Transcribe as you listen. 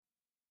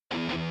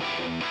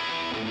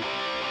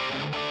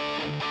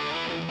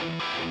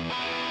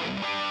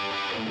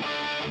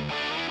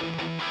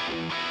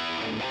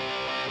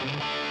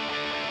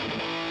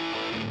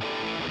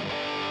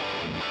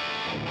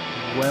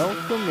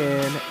Welcome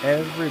in,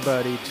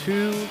 everybody,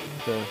 to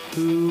the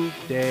Who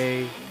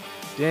Day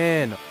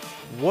Den.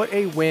 What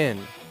a win,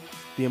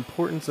 the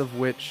importance of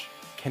which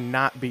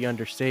cannot be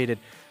understated.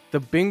 The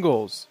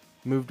Bengals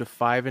moved to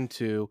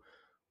 5-2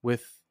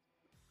 with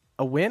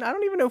a win. I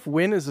don't even know if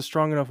win is a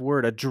strong enough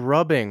word. A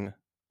drubbing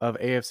of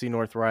AFC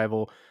North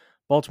rival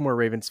Baltimore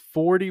Ravens,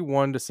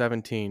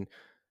 41-17.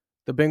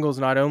 The Bengals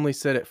not only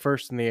sit at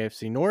first in the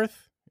AFC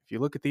North, if you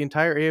look at the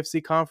entire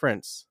AFC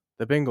conference,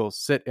 the Bengals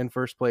sit in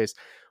first place.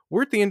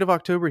 We're at the end of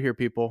October here,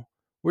 people.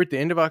 We're at the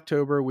end of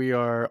October. We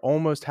are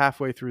almost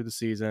halfway through the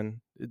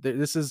season.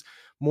 This is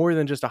more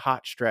than just a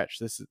hot stretch.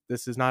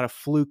 This is not a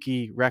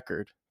fluky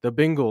record. The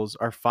Bengals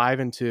are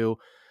 5-2.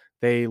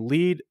 They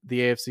lead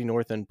the AFC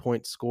North in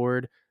points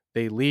scored.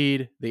 They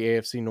lead the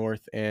AFC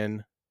North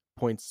in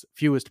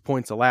fewest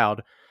points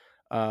allowed.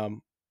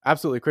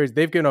 Absolutely crazy.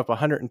 They've given up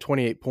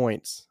 128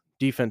 points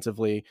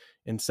defensively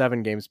in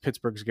 7 games.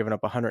 Pittsburgh's given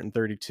up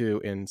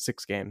 132 in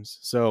 6 games.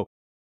 So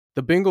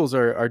the Bengals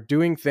are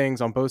doing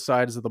things on both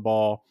sides of the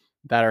ball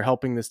that are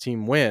helping this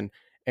team win.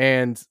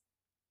 And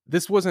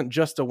this wasn't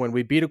just a win.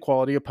 We beat a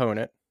quality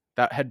opponent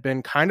that had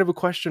been kind of a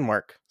question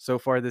mark so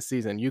far this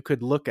season. You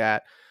could look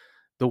at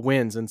the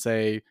wins and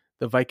say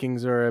the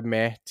Vikings are a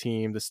meh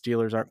team. The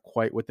Steelers aren't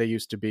quite what they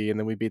used to be. And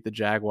then we beat the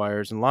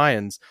Jaguars and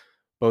Lions,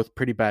 both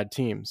pretty bad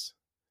teams.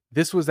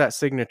 This was that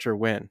signature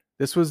win.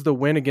 This was the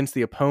win against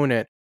the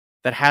opponent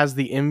that has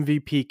the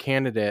MVP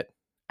candidate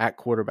at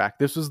quarterback.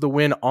 This was the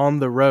win on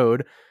the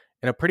road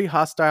in a pretty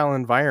hostile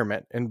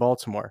environment in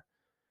Baltimore.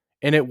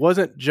 And it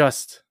wasn't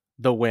just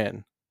the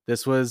win.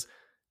 This was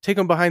take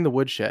them behind the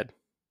woodshed,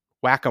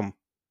 whack them,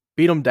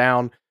 beat them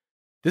down.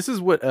 This is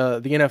what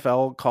the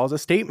NFL calls a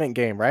statement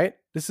game, right?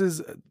 This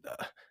is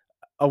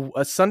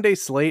a Sunday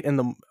slate in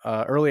the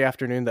early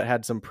afternoon that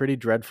had some pretty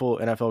dreadful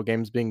NFL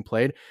games being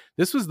played.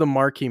 This was the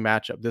marquee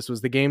matchup. This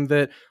was the game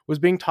that was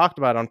being talked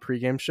about on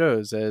pregame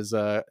shows as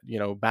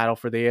battle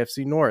for the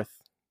AFC North.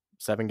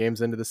 7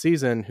 games into the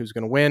season, who's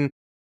going to win?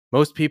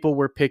 Most people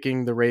were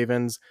picking the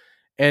Ravens,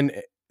 and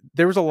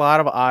there was a lot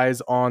of eyes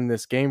on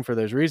this game for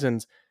those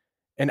reasons.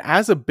 And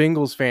as a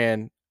Bengals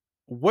fan,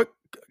 what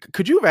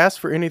could you have asked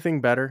for anything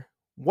better?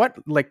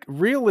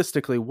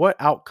 Realistically, what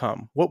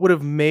outcome? What would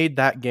have made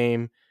that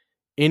game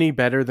any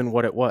better than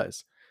what it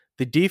was?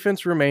 The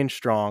defense remained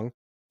strong.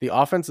 The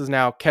offense is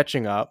now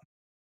catching up.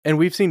 And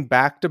we've seen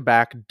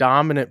back-to-back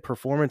dominant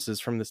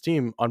performances from this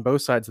team on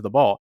both sides of the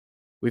ball.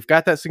 We've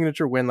got that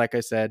signature win, like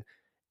I said.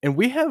 And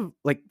we have,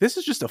 this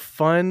is just a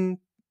fun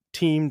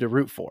team to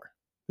root for.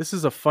 This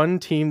is a fun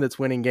team that's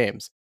winning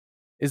games.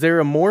 Is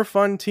there a more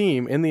fun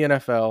team in the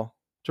NFL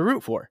to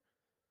root for?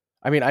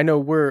 I mean, I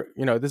know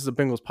this is a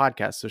Bengals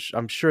podcast, so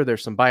I'm sure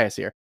there's some bias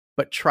here.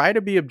 But try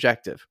to be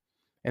objective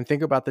and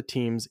think about the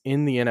teams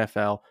in the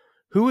NFL.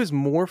 Who is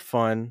more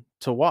fun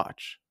to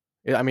watch?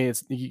 I mean,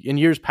 it's in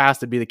years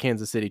past, it'd be the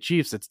Kansas City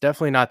Chiefs. It's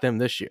definitely not them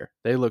this year.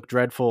 They look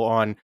dreadful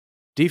on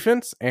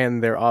defense,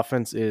 and their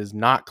offense is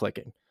not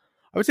clicking.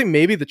 I would say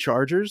maybe the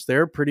Chargers.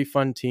 They're a pretty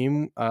fun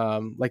team.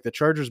 Like the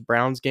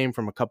Chargers-Browns game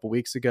from a couple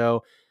weeks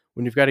ago,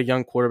 when you've got a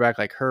young quarterback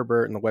like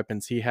Herbert and the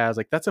weapons he has,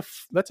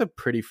 that's a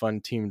pretty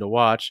fun team to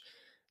watch.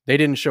 They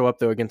didn't show up,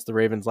 though, against the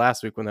Ravens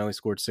last week when they only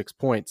scored 6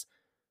 points.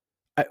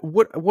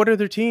 What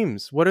other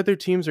teams? What other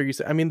teams are you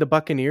saying? I mean, the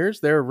Buccaneers,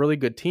 they're a really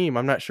good team.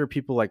 I'm not sure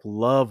people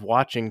love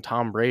watching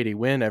Tom Brady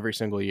win every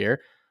single year.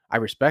 I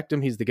respect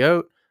him. He's the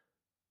GOAT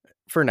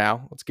for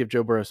now. Let's give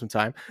Joe Burrow some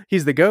time.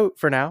 He's the GOAT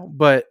for now,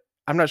 but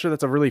I'm not sure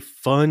that's a really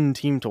fun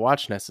team to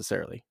watch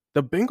necessarily.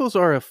 The Bengals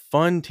are a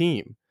fun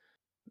team.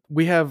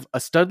 We have a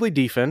studly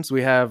defense.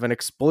 We have an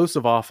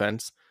explosive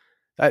offense.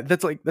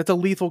 That's a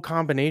lethal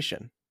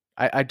combination.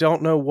 I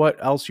don't know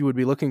what else you would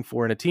be looking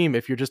for in a team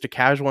if you're just a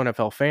casual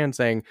NFL fan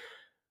saying,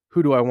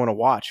 who do I want to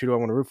watch? Who do I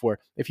want to root for?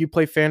 If you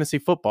play fantasy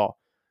football,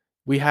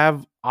 we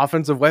have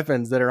offensive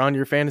weapons that are on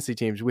your fantasy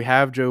teams. We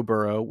have Joe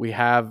Burrow. We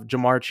have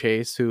Jamar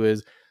Chase, who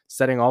is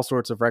setting all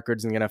sorts of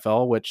records in the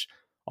NFL, which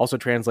also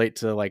translate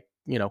to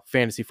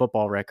fantasy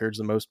football records,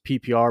 the most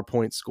PPR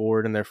points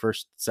scored in their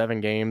first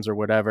 7 games or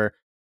whatever.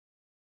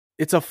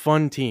 It's a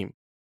fun team,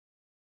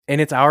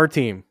 and it's our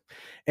team.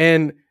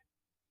 And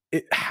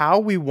how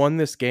we won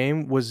this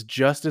game was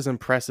just as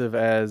impressive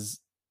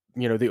as,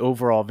 the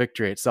overall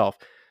victory itself.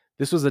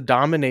 This was a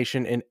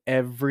domination in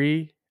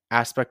every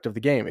aspect of the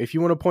game. If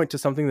you want to point to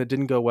something that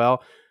didn't go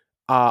well,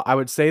 I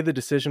would say the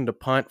decision to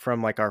punt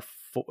from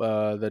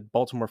the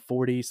Baltimore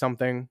 40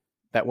 something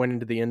that went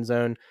into the end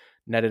zone,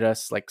 netted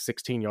us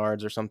 16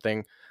 yards or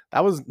something.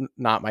 That was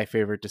not my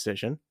favorite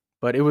decision,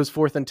 but it was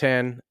 4th and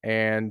 10,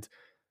 and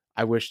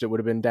I wished it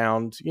would have been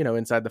down,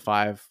 inside the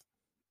 5.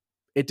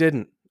 It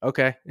didn't.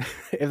 Okay.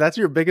 If that's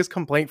your biggest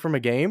complaint from a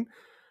game,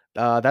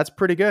 that's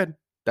pretty good.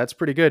 That's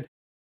pretty good.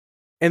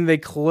 And they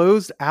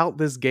closed out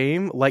this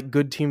game like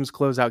good teams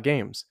close out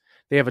games.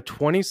 They have a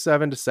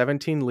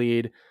 27-17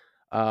 lead.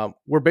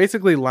 We're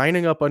basically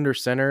lining up under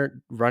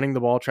center, running the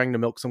ball, trying to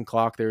milk some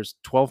clock. There's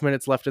 12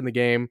 minutes left in the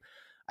game.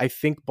 I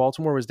think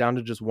Baltimore was down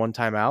to just 1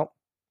 timeout.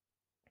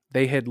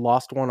 They had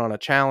lost one on a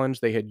challenge.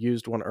 They had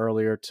used one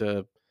earlier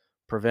to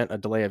prevent a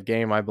delay of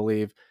game, I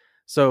believe.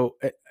 So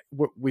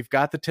we've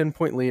got the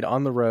 10-point lead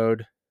on the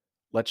road.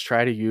 Let's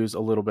try to use a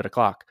little bit of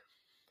clock.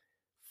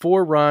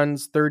 4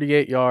 runs,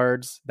 38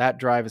 yards. That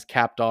drive is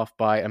capped off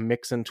by a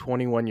Mixon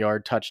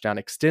 21-yard touchdown,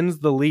 extends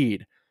the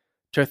lead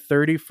to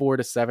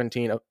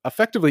 34-17,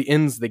 effectively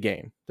ends the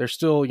game. There's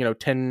still,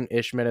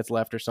 10-ish minutes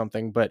left or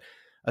something, but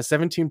a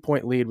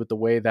 17-point lead with the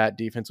way that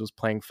defense was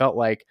playing felt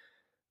like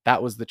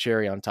that was the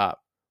cherry on top.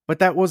 But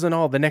that wasn't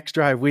all. The next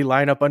drive, we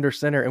line up under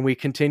center and we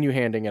continue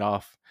handing it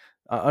off.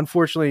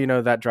 Unfortunately,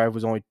 that drive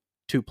was only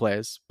 2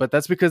 plays, but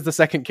that's because the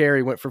second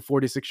carry went for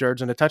 46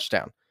 yards and a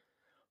touchdown.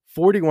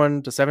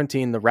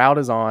 41-17, the route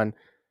is on.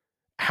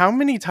 How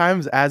many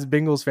times as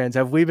Bengals fans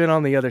have we been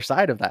on the other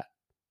side of that?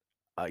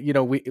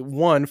 We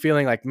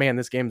feeling like, man,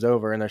 this game's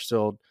over and there's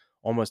still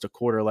almost a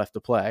quarter left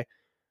to play.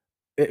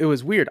 It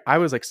was weird. I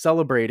was like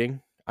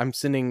celebrating. I'm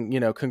sending,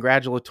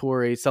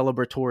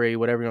 celebratory,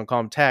 whatever you want to call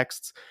them,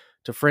 texts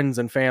to friends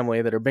and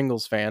family that are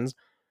Bengals fans.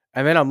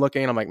 And then I'm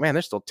looking and I'm like, man,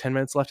 there's still 10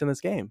 minutes left in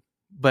this game,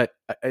 but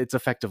it's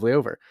effectively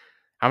over.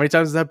 How many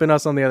times has that been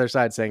us on the other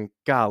side saying,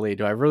 golly,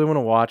 do I really want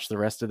to watch the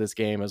rest of this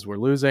game as we're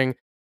losing?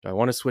 Do I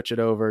want to switch it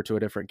over to a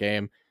different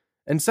game?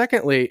 And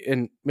secondly,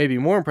 and maybe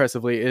more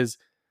impressively, is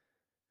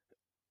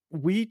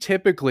we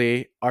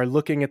typically are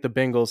looking at the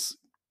Bengals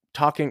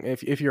talking,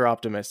 if you're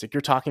optimistic,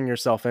 you're talking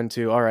yourself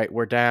into, all right,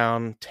 we're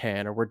down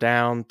 10 or we're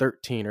down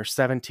 13 or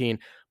 17.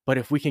 But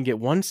if we can get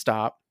one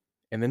stop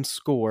and then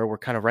score, we're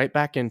kind of right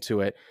back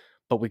into it.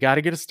 But we got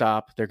to get a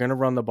stop. They're going to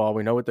run the ball.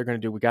 We know what they're going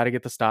to do. We got to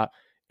get the stop.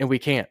 And we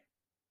can't.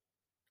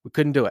 We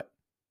couldn't do it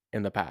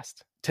in the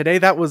past. Today,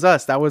 that was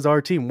us. That was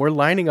our team. We're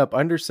lining up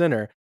under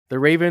center. The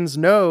Ravens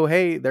know,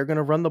 hey, they're going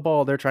to run the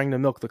ball. They're trying to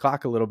milk the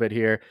clock a little bit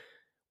here.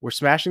 We're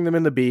smashing them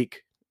in the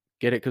beak.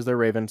 Get it? Because they're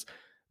Ravens.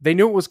 They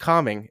knew it was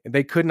coming.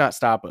 They could not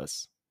stop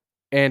us.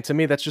 And to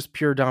me, that's just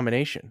pure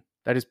domination.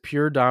 That is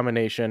pure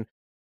domination.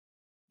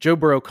 Joe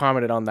Burrow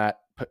commented on that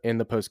in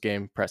the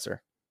post-game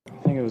presser. I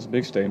think it was a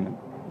big statement.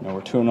 We're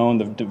 2-0 in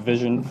the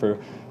division for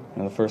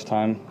the first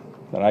time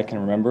that I can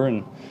remember.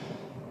 And,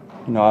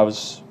 I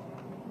was,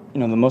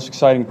 the most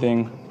exciting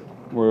thing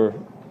were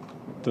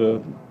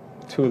the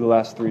 2 of the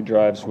last 3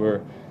 drives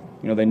where,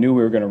 they knew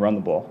we were going to run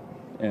the ball.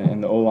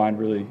 And the O-line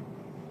really,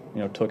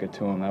 took it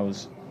to them. That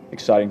was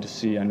exciting to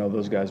see. I know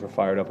those guys were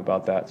fired up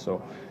about that.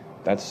 So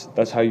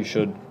that's how you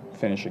should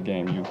finish a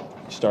game. You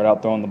start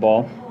out throwing the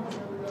ball,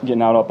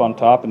 getting out up on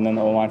top, and then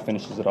the O-line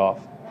finishes it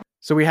off.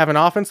 So we have an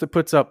offense that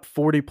puts up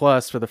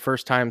 40-plus for the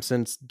first time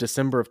since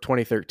December of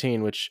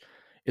 2013, which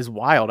is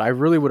wild. I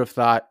really would have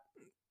thought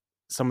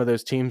some of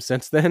those teams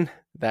since then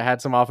that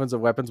had some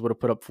offensive weapons would have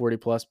put up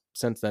 40-plus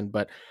since then,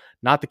 but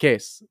not the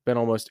case. Been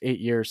almost 8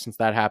 years since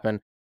that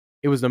happened.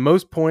 It was the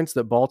most points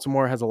that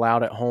Baltimore has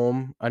allowed at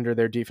home under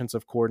their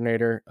defensive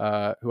coordinator,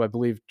 who I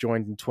believe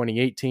joined in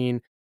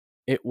 2018.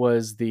 It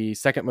was the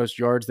second most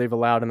yards they've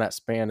allowed in that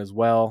span as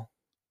well.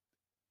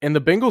 And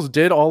the Bengals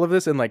did all of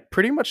this in like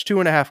pretty much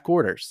 2.5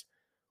 quarters,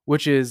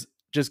 which is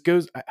just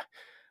goes.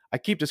 I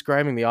keep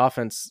describing the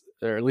offense,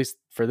 or at least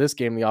for this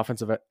game, the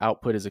offensive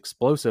output is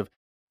explosive.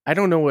 I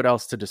don't know what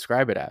else to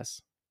describe it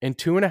as. In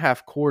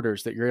 2.5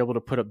 quarters that you're able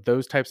to put up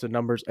those types of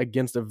numbers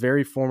against a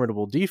very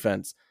formidable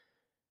defense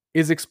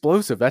is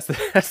explosive.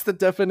 That's the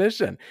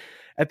definition.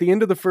 At the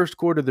end of the first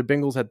quarter, the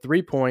Bengals had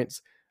 3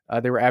 points.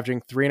 They were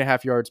averaging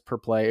 3.5 yards per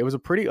play. It was a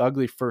pretty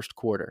ugly first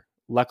quarter.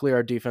 Luckily,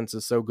 our defense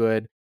is so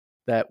good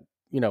that,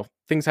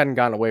 things hadn't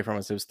gotten away from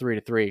us. It was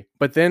 3-3.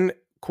 But then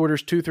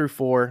quarters 2 through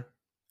 4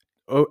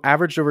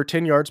 averaged over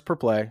 10 yards per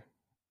play,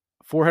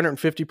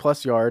 450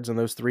 plus yards in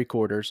those 3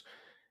 quarters.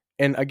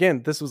 And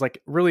again, this was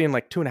like really in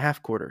like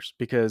 2.5 quarters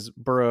because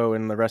Burrow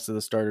and the rest of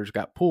the starters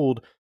got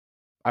pulled,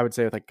 I would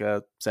say with like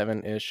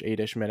 7-ish,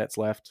 8-ish minutes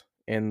left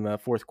in the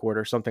fourth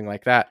quarter, something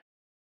like that.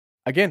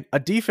 Again, a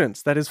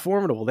defense that is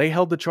formidable. They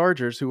held the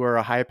Chargers, who are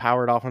a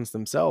high-powered offense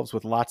themselves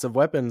with lots of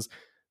weapons.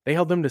 They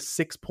held them to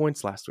 6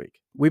 points last week.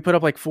 We put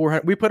up like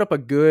 400. We put up a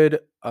good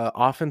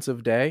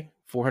offensive day,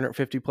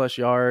 450 plus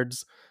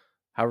yards,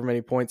 however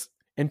many points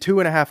in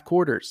 2.5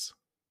 quarters.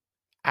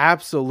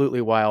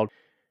 Absolutely wild.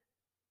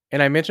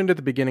 And I mentioned at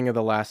the beginning of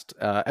the last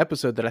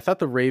episode that I thought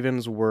the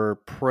Ravens were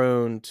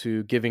prone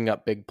to giving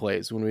up big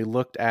plays. When we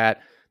looked at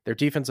their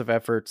defensive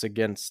efforts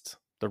against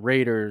the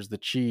Raiders, the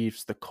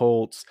Chiefs, the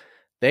Colts,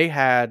 they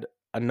had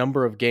a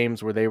number of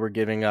games where they were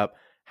giving up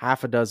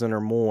half a dozen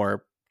or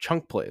more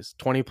chunk plays,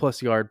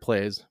 20-plus yard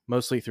plays,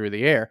 mostly through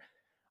the air.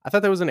 I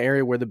thought that was an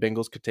area where the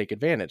Bengals could take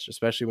advantage,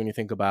 especially when you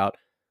think about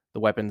the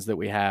weapons that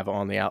we have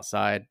on the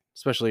outside,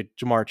 especially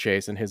Jamar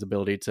Chase and his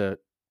ability to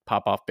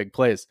pop off big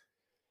plays.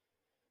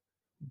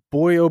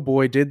 Boy, oh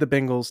boy, did the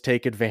Bengals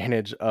take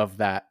advantage of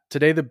that.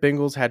 Today, the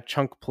Bengals had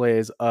chunk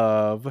plays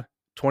of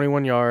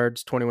 21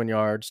 yards,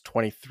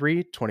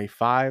 23,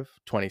 25,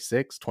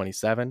 26,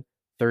 27,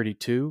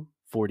 32,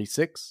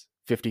 46,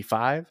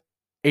 55,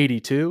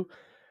 82.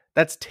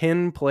 That's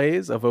 10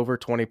 plays of over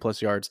 20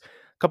 plus yards.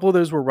 A couple of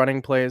those were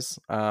running plays,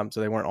 so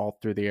they weren't all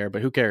through the air,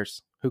 but who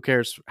cares? Who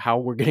cares how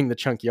we're getting the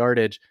chunk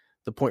yardage?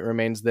 The point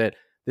remains that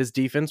this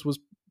defense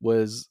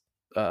was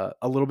a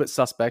little bit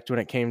suspect when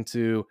it came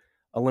to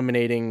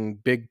eliminating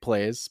big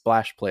plays,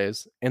 splash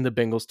plays, and the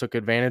Bengals took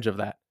advantage of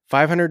that.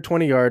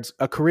 520 yards,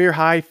 a career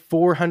high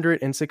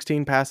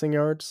 416 passing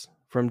yards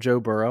from Joe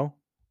Burrow.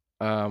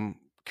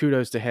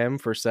 Kudos to him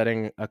for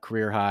setting a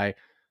career high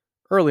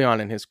early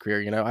on in his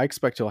career. I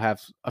expect he'll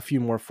have a few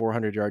more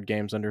 400-yard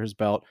games under his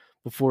belt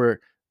before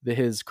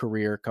his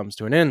career comes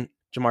to an end.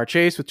 Jamar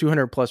Chase with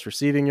 200 plus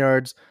receiving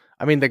yards.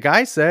 I mean, the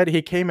guy said,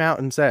 he came out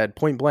and said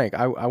point blank,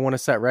 I want to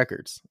set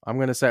records. I'm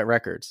going to set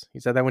records. He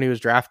said that when he was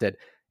drafted,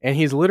 and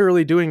he's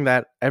literally doing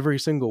that every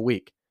single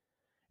week.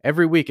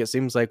 Every week, it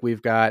seems like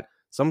we've got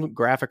some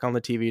graphic on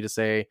the TV to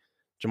say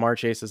Jamar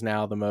Chase is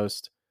now the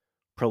most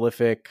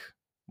prolific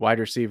wide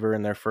receiver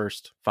in their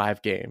first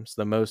 5 games,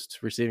 the most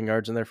receiving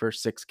yards in their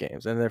first 6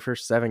 games, and their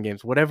first 7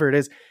 games, whatever it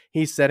is.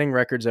 He's setting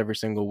records every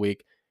single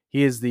week.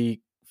 He is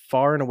the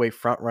far and away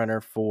front runner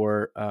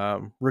for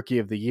Rookie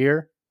of the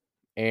Year,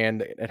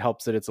 and it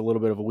helps that it's a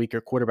little bit of a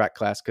weaker quarterback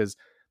class because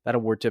that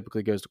award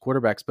typically goes to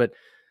quarterbacks. But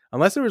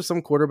unless there was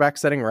some quarterback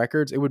setting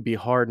records, it would be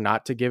hard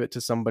not to give it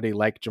to somebody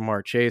like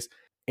Jamar Chase.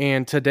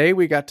 And today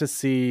we got to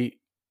see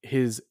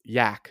his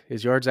yak,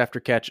 his yards after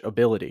catch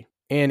ability.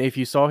 And if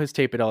you saw his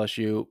tape at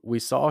LSU, we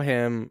saw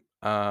him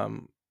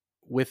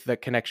with the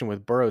connection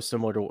with Burrow,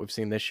 similar to what we've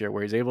seen this year,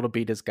 where he's able to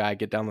beat his guy,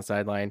 get down the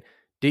sideline,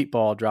 deep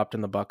ball, dropped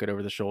in the bucket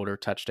over the shoulder,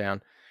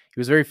 touchdown. He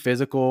was very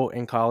physical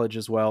in college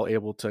as well,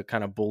 able to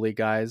kind of bully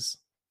guys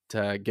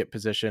to get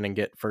position and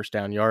get first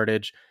down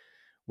yardage.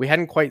 We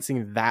hadn't quite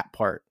seen that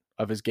part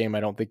of his game, I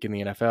don't think, in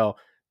the NFL.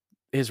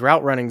 His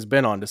route running's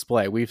been on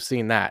display. We've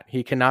seen that.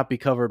 He cannot be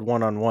covered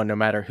one-on-one no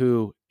matter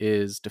who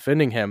is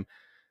defending him.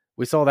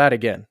 We saw that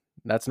again.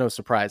 That's no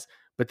surprise.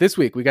 But this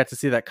week, we got to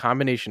see that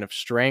combination of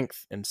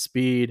strength and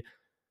speed.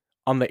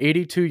 On the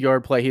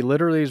 82-yard play, he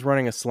literally is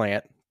running a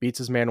slant, beats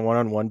his man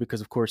one-on-one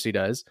because, of course, he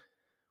does,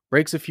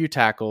 breaks a few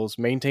tackles,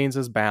 maintains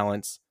his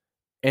balance,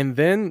 and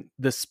then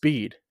the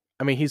speed.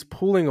 I mean, he's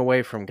pulling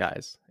away from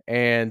guys.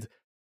 And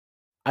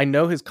I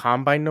know his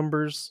combine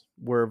numbers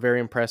were very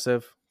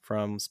impressive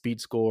from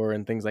Speed Score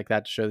and things like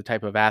that to show the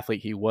type of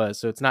athlete he was.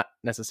 So it's not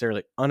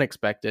necessarily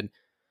unexpected.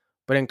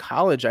 But in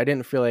college, I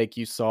didn't feel like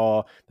you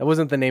saw, that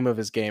wasn't the name of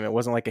his game. It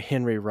wasn't like a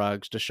Henry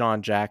Ruggs,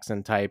 Deshaun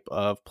Jackson type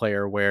of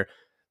player where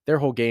their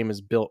whole game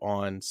is built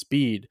on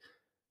speed.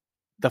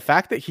 The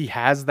fact that he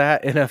has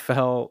that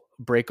NFL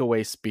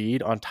breakaway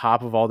speed on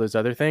top of all those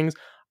other things,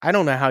 I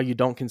don't know how you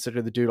don't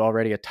consider the dude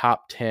already a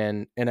top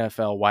 10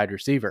 NFL wide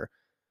receiver.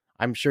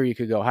 I'm sure you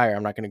could go higher.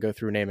 I'm not going to go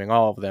through naming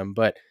all of them,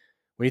 but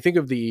when you think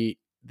of the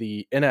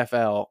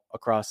NFL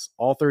across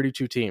all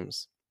 32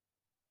 teams,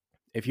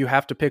 if you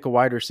have to pick a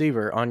wide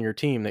receiver on your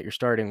team that you're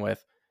starting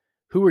with,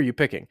 who are you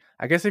picking?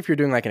 I guess if you're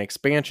doing like an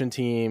expansion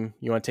team,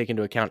 you want to take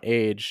into account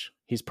age,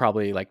 he's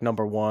probably like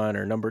number 1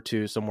 or number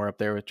 2, somewhere up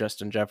there with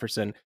Justin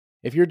Jefferson.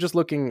 If you're just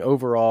looking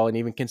overall and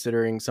even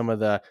considering some of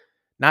the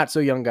not so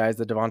young guys,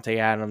 the Devontae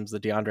Adams, the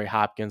DeAndre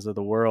Hopkins of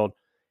the world,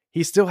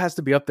 he still has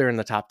to be up there in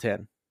the top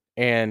 10.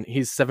 And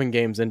he's 7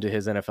 games into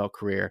his NFL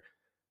career.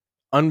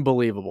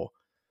 Unbelievable.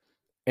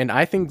 And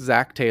I think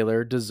Zach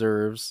Taylor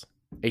deserves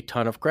a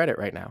ton of credit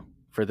right now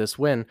for this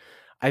win.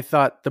 I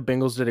thought the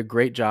Bengals did a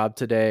great job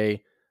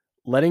today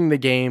letting the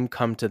game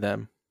come to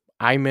them.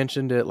 I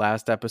mentioned it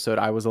last episode.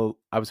 I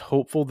was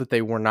hopeful that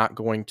they were not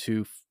going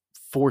to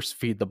force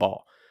feed the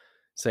ball.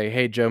 Say,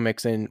 hey, Joe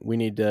Mixon, we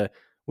need to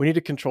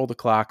control the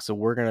clock, so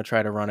we're going to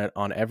try to run it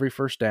on every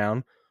first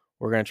down.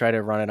 We're going to try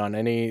to run it on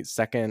any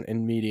second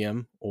and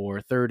medium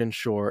or third and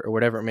short or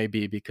whatever it may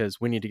be because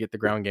we need to get the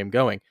ground game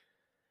going.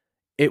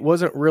 It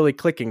wasn't really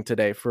clicking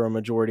today for a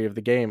majority of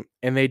the game,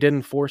 and they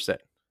didn't force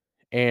it.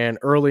 And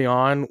early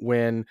on,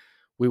 when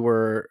we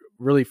were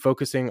really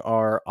focusing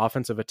our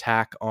offensive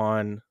attack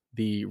on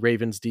the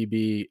Ravens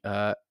DB,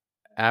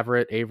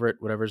 Averett,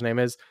 whatever his name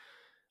is,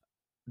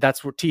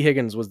 that's where T.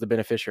 Higgins was the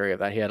beneficiary of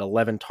that. He had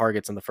 11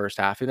 targets in the first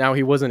half. And now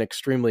he wasn't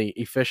extremely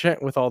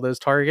efficient with all those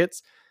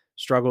targets,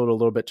 struggled a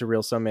little bit to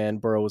reel some in.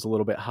 Burrow was a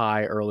little bit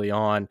high early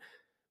on,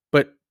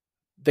 but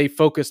they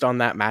focused on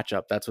that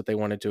matchup. That's what they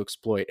wanted to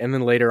exploit. And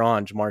then later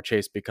on, Jamar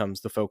Chase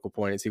becomes the focal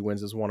point as he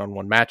wins his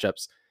one-on-one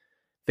matchups.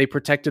 They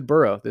protected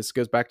Burrow. This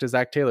goes back to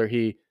Zach Taylor.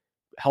 He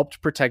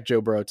helped protect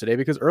Joe Burrow today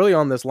because early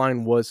on this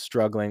line was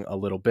struggling a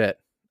little bit.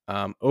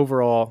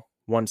 Overall,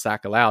 1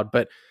 sack allowed,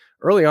 but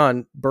early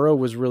on, Burrow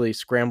was really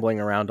scrambling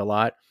around a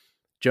lot.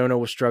 Jonah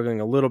was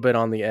struggling a little bit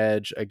on the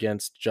edge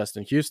against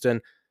Justin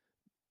Houston.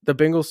 The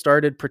Bengals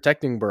started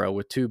protecting Burrow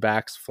with 2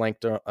 backs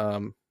flanked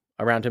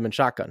around him in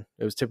shotgun.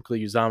 It was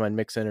typically Uzama and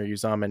Mixon or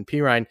Uzama and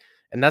Pirine,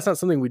 and that's not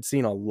something we'd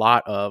seen a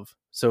lot of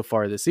so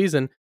far this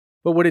season.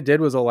 But what it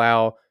did was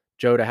allow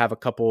Joe to have a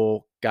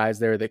couple guys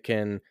there that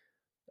can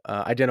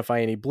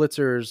identify any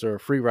blitzers or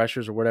free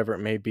rushers or whatever it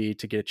may be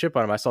to get a chip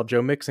on him. I saw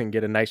Joe Mixon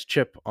get a nice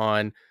chip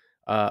on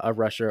a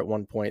rusher at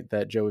one point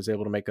that Joe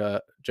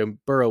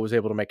Burrow was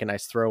able to make a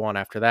nice throw on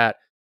after that.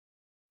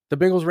 The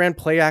Bengals ran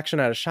play action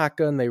out of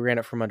shotgun. They ran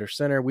it from under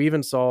center. We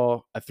even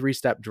saw a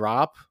 3-step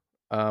drop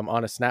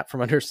on a snap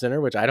from under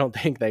center, which I don't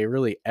think they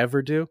really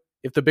ever do.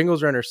 If the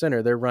Bengals are under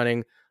center, they're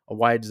running a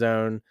wide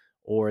zone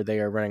or they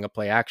are running a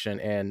play action,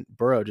 and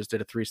Burrow just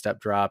did a 3-step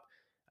drop.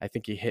 I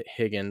think he hit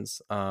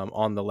Higgins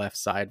on the left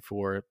side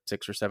for a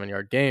 6 or 7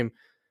 yard game.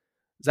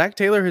 Zach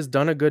Taylor has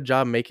done a good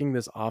job making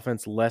this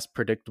offense less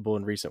predictable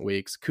in recent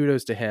weeks.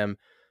 Kudos to him.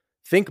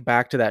 Think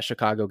back to that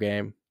Chicago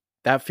game.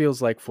 That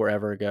feels like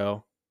forever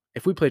ago.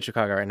 If we played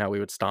Chicago right now, we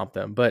would stomp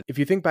them. But if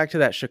you think back to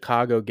that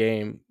Chicago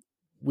game,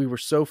 we were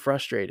so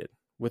frustrated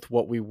with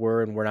what we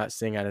were and we're not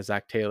seeing out of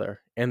Zach Taylor.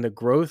 And the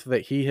growth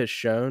that he has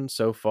shown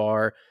so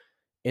far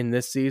in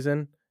this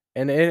season,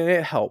 and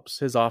it helps.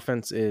 His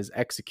offense is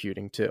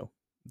executing too.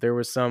 There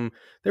was some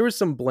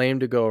blame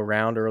to go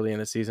around early in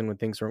the season when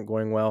things weren't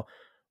going well.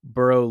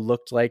 Burrow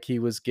looked like he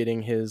was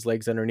getting his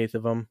legs underneath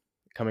of him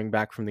coming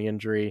back from the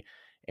injury,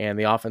 and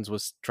the offense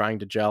was trying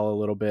to gel a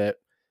little bit.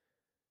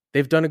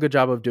 They've done a good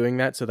job of doing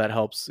that, so that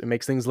helps. It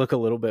makes things look a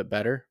little bit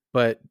better.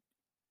 But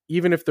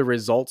even if the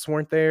results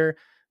weren't there,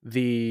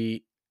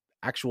 the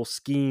actual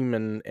scheme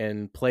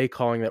and play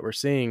calling that we're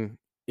seeing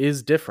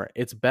is different.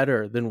 It's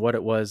better than what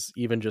it was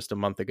even just a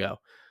month ago.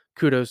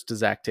 Kudos to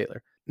Zach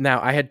Taylor.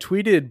 Now, I had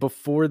tweeted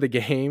before the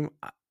game,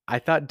 I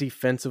thought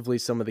defensively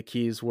some of the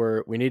keys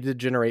were we needed to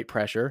generate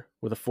pressure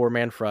with a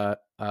four-man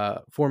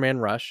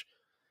rush.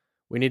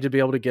 We need to be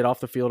able to get off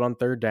the field on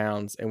third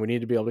downs, and we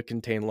need to be able to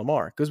contain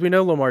Lamar because we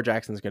know Lamar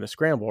Jackson's going to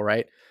scramble,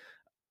 right?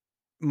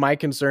 My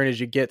concern is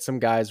you get some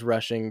guys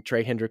rushing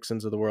Trey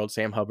Hendricksons of the world,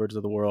 Sam Hubbards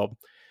of the world,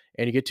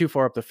 and you get too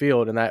far up the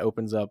field, and that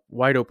opens up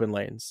wide open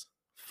lanes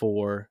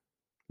for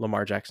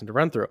Lamar Jackson to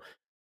run through.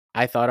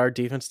 I thought our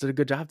defense did a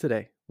good job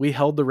today. We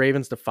held the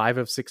Ravens to 5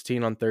 of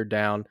 16 on third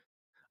down.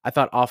 I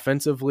thought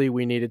offensively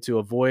we needed to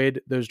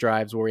avoid those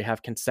drives where we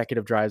have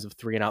consecutive drives of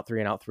 3 and out, 3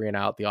 and out, 3 and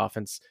out. The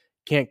offense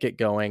can't get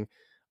going.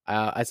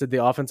 I said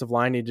the offensive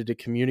line needed to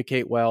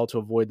communicate well to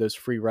avoid those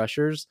free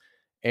rushers.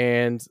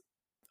 And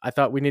I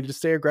thought we needed to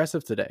stay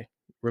aggressive today,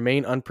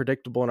 remain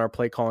unpredictable in our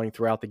play calling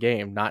throughout the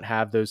game, not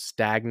have those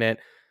stagnant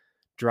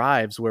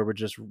drives where we're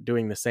just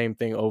doing the same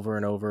thing over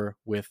and over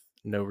with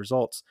no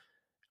results.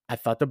 I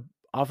thought the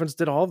offense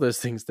did all those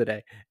things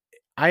today.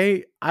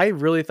 I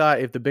really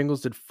thought if the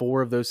Bengals did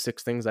 4 of those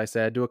 6 things I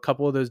said, do a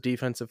couple of those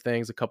defensive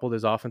things, a couple of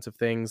those offensive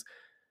things,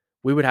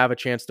 we would have a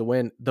chance to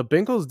win. The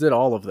Bengals did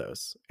all of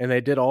those, and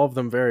they did all of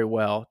them very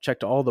well,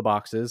 checked all the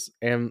boxes,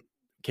 and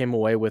came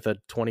away with a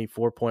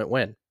 24-point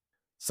win.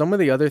 Some of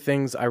the other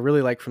things I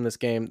really like from this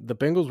game, the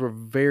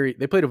Bengals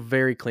they played a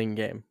very clean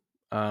game.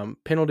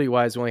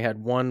 Penalty-wise, we only had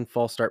 1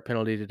 false start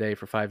penalty today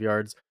for 5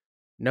 yards.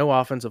 No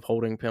offensive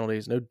holding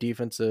penalties, no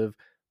defensive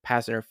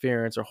pass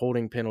interference or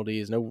holding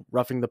penalties, no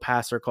roughing the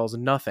passer calls,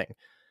 nothing.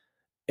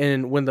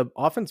 And when the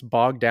offense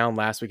bogged down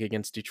last week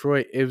against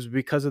Detroit, it was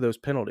because of those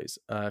penalties.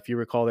 If you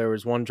recall, there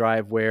was one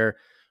drive where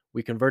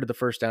we converted the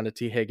first down to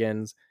T.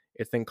 Higgins.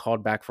 It's then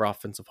called back for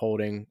offensive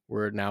holding.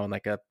 We're now in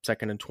like a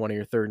 2nd and 20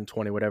 or 3rd and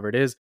 20, whatever it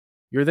is.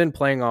 You're then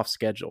playing off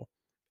schedule,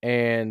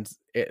 and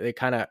it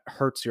kind of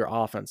hurts your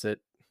offense.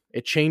 It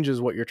changes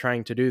what you're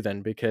trying to do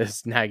then,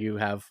 because now you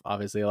have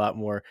obviously a lot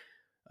more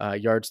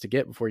yards to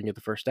get before you can get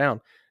the first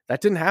down. That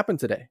didn't happen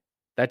today.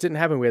 That didn't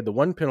happen. We had the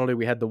 1 penalty.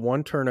 We had the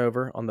 1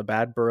 turnover on the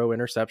bad Burrow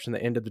interception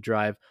that ended the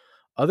drive.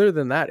 Other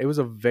than that, it was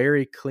a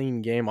very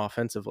clean game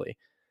offensively.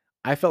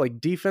 I felt like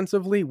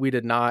defensively, we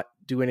did not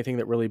do anything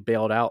that really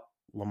bailed out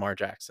Lamar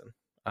Jackson.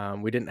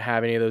 We didn't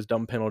have any of those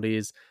dumb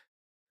penalties.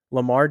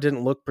 Lamar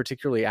didn't look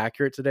particularly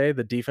accurate today.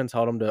 The defense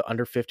held him to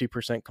under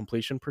 50%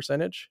 completion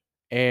percentage,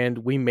 and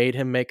we made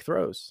him make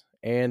throws.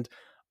 And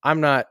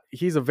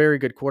he's a very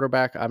good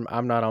quarterback.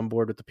 I'm not on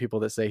board with the people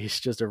that say he's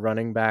just a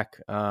running back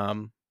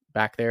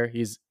back there.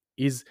 He's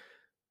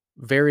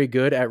very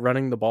good at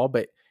running the ball,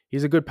 but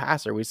he's a good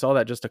passer. We saw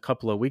that just a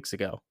couple of weeks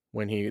ago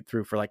when he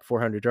threw for like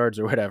 400 yards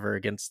or whatever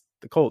against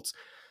the Colts.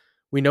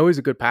 We know he's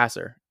a good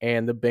passer,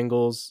 and the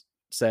Bengals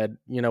said,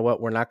 you know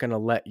what, we're not going to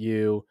let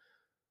you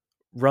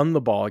run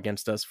the ball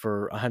against us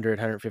for 100,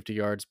 150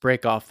 yards,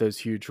 break off those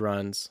huge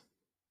runs.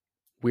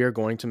 We are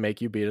going to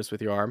make you beat us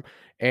with your arm.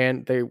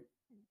 And they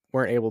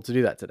weren't able to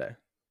do that today.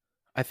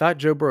 I thought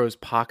Joe Burrow's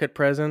pocket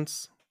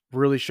presence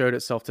really showed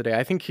itself today.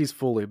 I think he's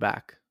fully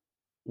back.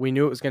 We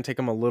knew it was going to take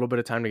him a little bit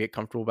of time to get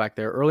comfortable back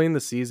there. Early in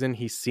the season,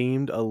 he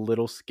seemed a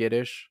little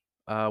skittish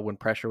when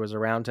pressure was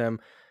around him.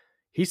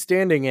 He's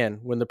standing in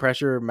when the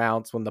pressure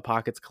mounts, when the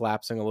pocket's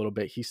collapsing a little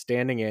bit. He's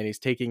standing in. He's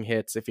taking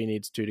hits if he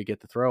needs to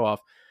get the throw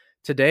off.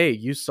 Today,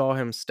 you saw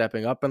him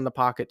stepping up in the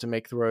pocket to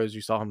make throws.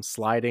 You saw him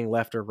sliding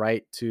left or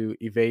right to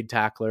evade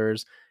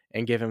tacklers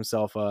and give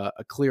himself a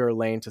clearer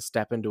lane to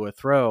step into a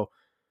throw.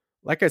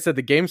 Like I said,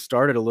 the game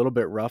started a little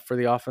bit rough for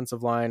the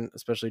offensive line,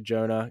 especially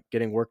Jonah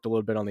getting worked a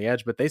little bit on the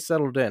edge, but they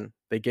settled in.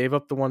 They gave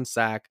up the 1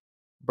 sack.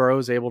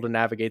 Burrow's able to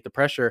navigate the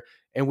pressure.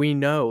 And we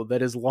know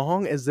that as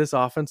long as this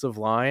offensive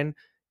line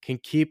can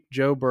keep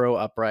Joe Burrow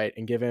upright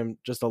and give him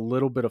just a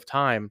little bit of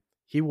time,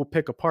 he will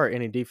pick apart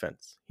any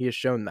defense. He has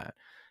shown that.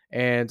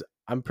 And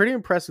I'm pretty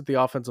impressed with the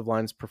offensive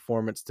line's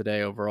performance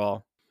today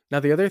overall.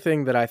 Now, the other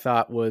thing that I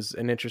thought was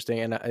an interesting,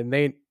 and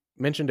they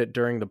mentioned it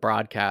during the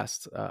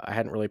broadcast, I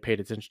hadn't really paid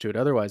attention to it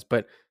otherwise,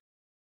 but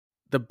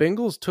the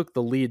Bengals took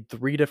the lead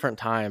 3 different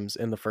times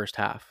in the first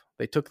half.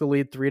 They took the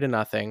lead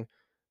 3-0,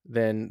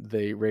 then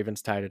the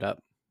Ravens tied it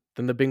up.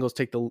 Then the Bengals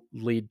take the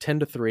lead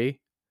 10-3,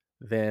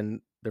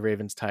 then the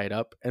Ravens tie it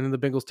up, and then the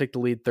Bengals take the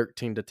lead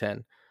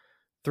 13-10.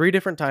 Three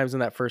different times in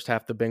that first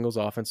half, the Bengals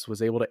offense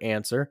was able to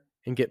answer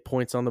and get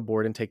points on the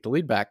board and take the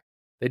lead back.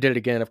 They did it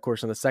again, of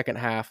course, in the second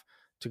half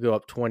to go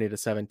up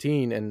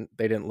 20-17, and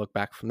they didn't look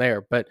back from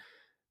there. But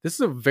this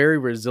is a very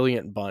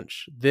resilient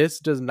bunch. This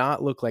does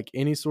not look like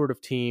any sort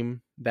of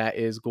team that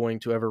is going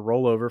to ever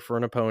roll over for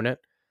an opponent.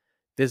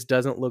 This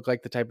doesn't look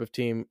like the type of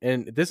team,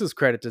 and this is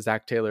credit to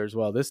Zach Taylor as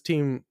well. This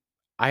team,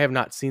 I have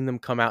not seen them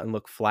come out and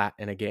look flat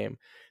in a game.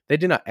 They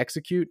did not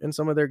execute in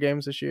some of their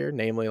games this year,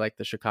 namely like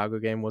the Chicago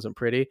game wasn't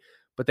pretty,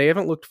 but they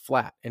haven't looked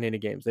flat in any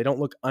games. They don't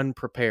look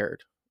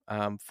unprepared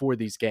for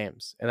these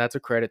games, and that's a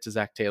credit to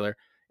Zach Taylor.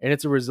 And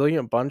it's a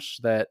resilient bunch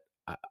that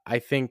I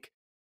think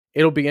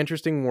it'll be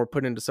interesting when we're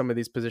put into some of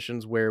these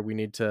positions where we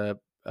need to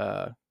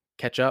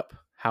catch up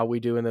how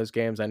we do in those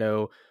games. I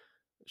know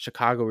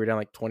Chicago, we were down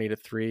like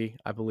 20-3,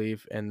 I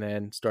believe, and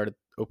then started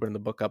opening the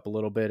book up a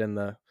little bit in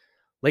the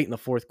late in the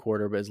fourth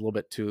quarter, but it's a little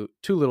bit too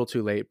little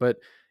too late. But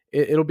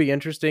it'll be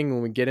interesting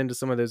when we get into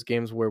some of those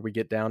games where we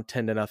get down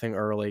 10-0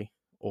 early,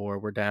 or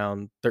we're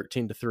down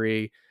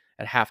 13-3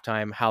 at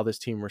halftime, how this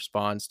team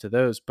responds to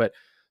those. But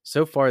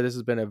so far, this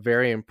has been a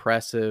very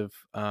impressive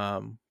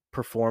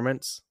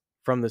performance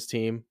from this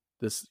team.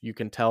 This, you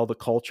can tell the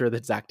culture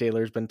that Zach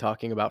Taylor's been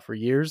talking about for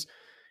years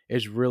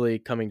is really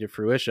coming to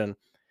fruition.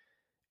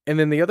 And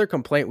then the other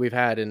complaint we've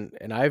had, and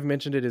I've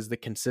mentioned it, is the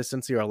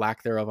consistency or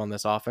lack thereof on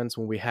this offense.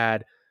 When we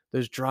had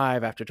those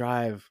drive after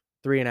drive,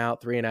 3 and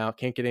out,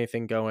 can't get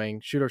anything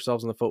going, shoot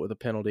ourselves in the foot with a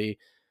penalty,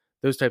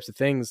 those types of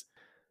things.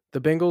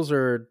 The Bengals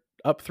are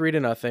up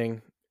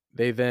 3-0.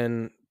 They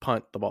then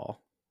punt the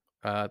ball,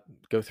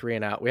 go 3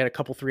 and out. We had a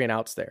couple 3 and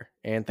outs there,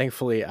 and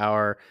thankfully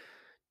our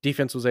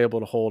defense was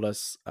able to hold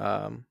us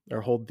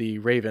or hold the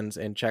Ravens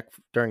in check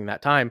during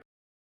that time.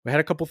 We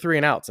had a couple 3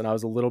 and outs, and I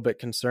was a little bit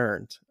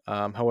concerned.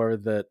 However,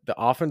 the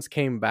offense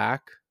came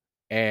back,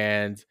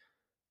 and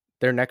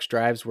their next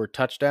drives were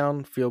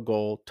touchdown, field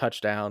goal,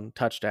 touchdown,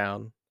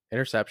 touchdown,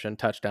 interception,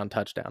 touchdown,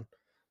 touchdown.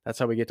 That's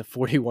how we get to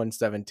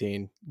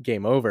 41-17,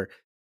 game over.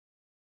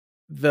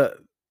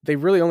 They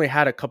really only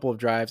had a couple of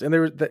drives, and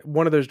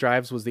one of those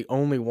drives was the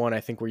only one,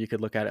 I think, where you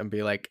could look at it and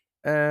be like,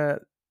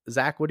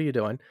 Zach, what are you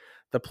doing?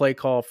 The play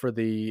call for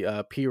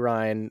the P.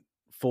 Ryan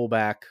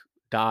fullback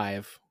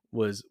dive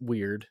was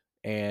weird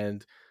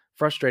and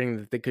frustrating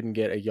that they couldn't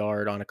get a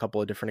yard on a couple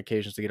of different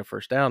occasions to get a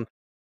first down.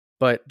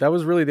 But that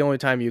was really the only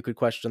time you could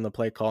question the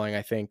play calling,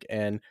 I think.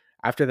 And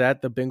after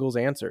that, the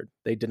Bengals answered.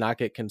 They did not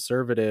get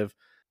conservative.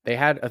 They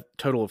had a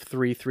total of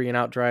 3 and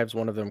out drives.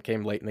 One of them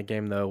came late in the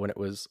game, though, when it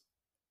was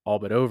all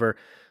but over.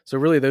 So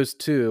really those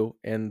two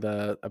in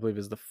I believe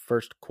is the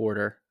first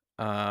quarter,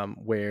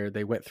 where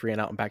they went 3 and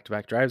out in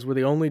back-to-back drives, were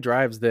the only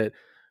drives that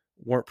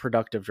weren't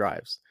productive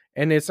drives.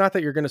 And it's not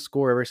that you're going to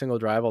score every single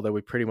drive, although we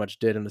pretty much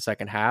did in the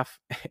second half,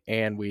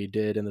 and we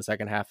did in the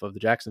second half of the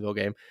Jacksonville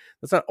game.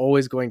 That's not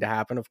always going to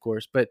happen, of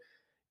course, but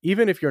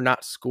even if you're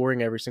not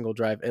scoring every single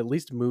drive, at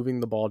least moving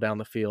the ball down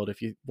the field.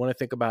 If you want to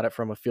think about it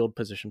from a field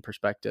position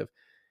perspective,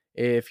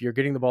 if you're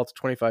getting the ball to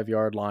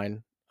 25-yard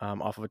line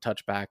off of a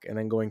touchback and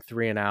then going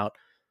 3 and out,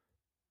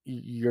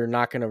 you're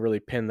not going to really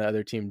pin the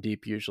other team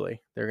deep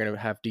usually. They're going to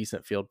have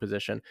decent field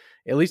position.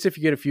 At least if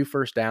you get a few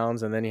first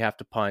downs and then you have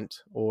to punt,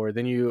 or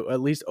then you at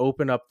least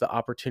open up the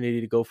opportunity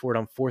to go for it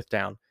on fourth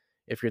down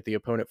if you're at the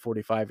opponent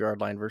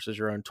 45-yard line versus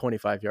your own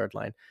 25-yard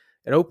line.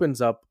 It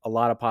opens up a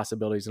lot of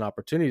possibilities and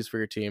opportunities for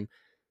your team,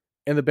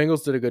 and the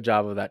Bengals did a good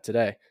job of that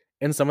today.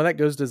 And some of that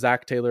goes to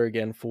Zach Taylor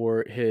again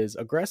for his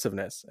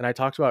aggressiveness. And I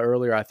talked about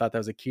earlier, I thought that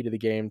was a key to the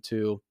game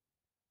to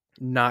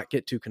not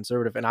get too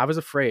conservative. And I was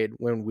afraid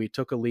when we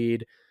took a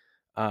lead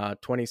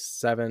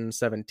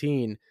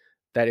 27-17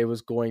 that it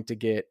was going to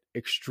get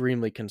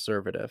extremely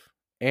conservative.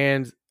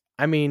 And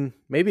I mean,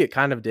 maybe it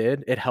kind of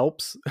did. It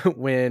helps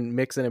when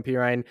Mixon and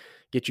Pirine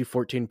get you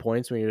 14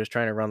 points when you're just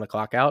trying to run the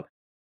clock out.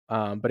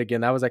 But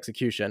again, that was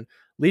execution.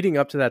 Leading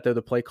up to that, though,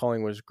 the play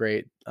calling was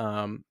great.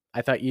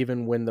 I thought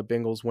even when the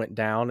Bengals went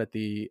down at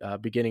the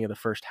beginning of the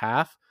first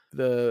half,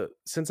 the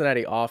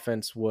Cincinnati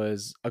offense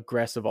was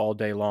aggressive all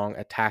day long,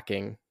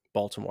 attacking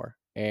Baltimore.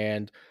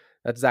 And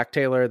that's Zach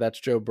Taylor, that's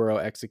Joe Burrow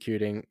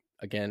executing.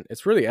 Again,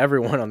 it's really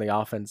everyone on the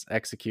offense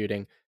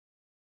executing.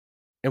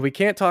 And we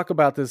can't talk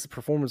about this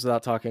performance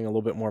without talking a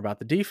little bit more about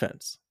the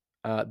defense.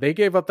 They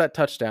gave up that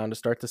touchdown to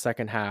start the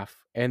second half,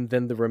 and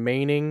then the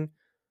remaining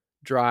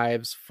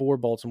drives for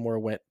Baltimore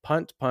went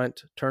punt,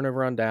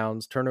 turnover on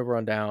downs, turnover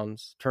on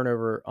downs,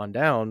 turnover on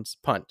downs,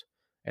 punt.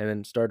 And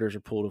then starters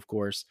are pulled, of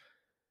course.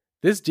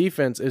 This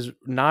defense is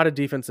not a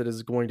defense that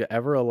is going to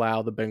ever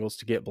allow the Bengals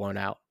to get blown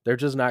out. They're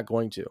just not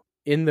going to.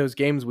 In those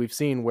games we've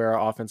seen where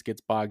our offense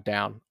gets bogged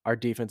down, our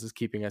defense is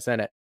keeping us in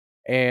it.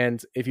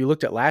 And if you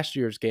looked at last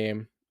year's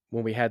game,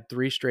 when we had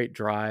 3 straight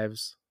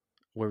drives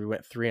where we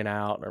went 3 and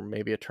out or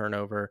maybe a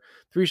turnover,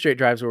 3 straight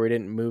drives where we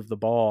didn't move the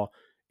ball,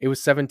 it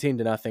was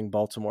 17-0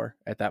 Baltimore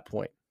at that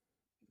point.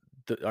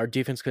 Our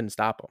defense couldn't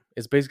stop them.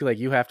 It's basically like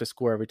you have to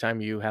score every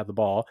time you have the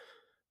ball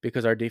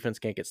because our defense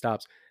can't get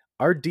stops.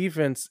 Our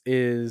defense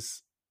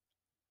is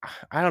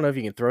I don't know if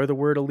you can throw the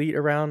word elite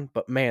around,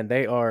 but man,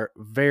 they are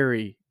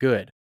very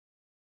good.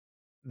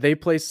 They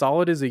play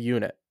solid as a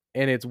unit.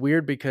 And it's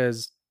weird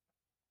because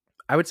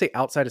I would say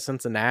outside of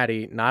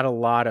Cincinnati, not a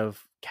lot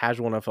of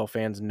casual NFL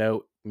fans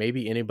know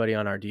maybe anybody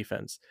on our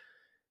defense.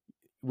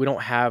 We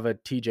don't have a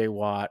TJ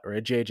Watt or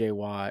a JJ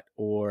Watt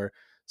or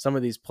some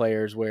of these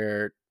players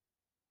where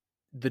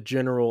the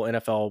general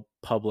NFL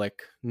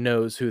public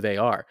knows who they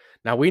are.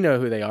 Now we know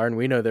who they are and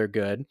we know they're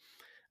good.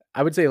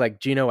 I would say like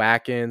Geno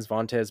Atkins,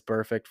 Vontez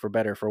Perfect, for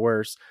better for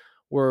worse,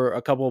 were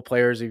a couple of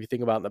players. If you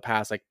think about in the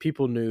past, like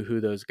people knew who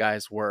those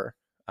guys were.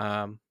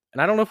 And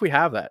I don't know if we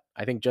have that.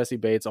 I think Jesse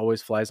Bates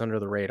always flies under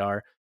the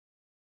radar.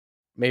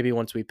 Maybe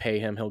once we pay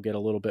him, he'll get a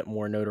little bit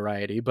more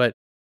notoriety. But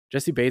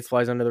Jesse Bates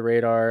flies under the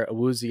radar.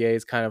 Awuzie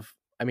is kind of,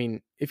 I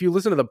mean, if you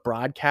listen to the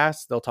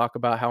broadcast, they'll talk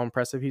about how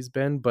impressive he's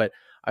been. But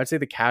I'd say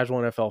the casual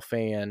NFL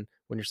fan,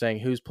 when you're saying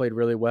who's played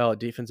really well at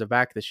defensive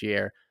back this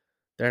year,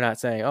 they're not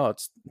saying, oh,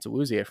 it's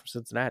Awuzie from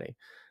Cincinnati.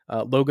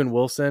 Logan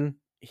Wilson,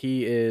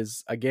 he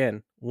is,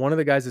 again, one of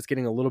the guys that's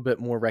getting a little bit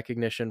more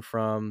recognition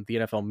from the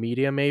NFL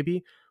media,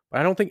 maybe. But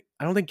I don't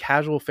think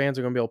casual fans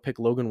are going to be able to pick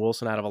Logan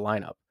Wilson out of a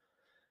lineup.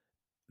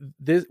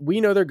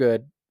 We know they're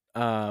good,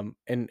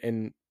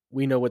 and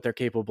we know what they're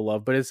capable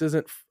of, but this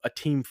isn't a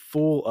team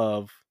full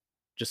of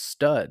just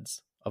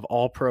studs of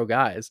all pro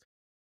guys,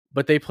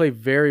 but they play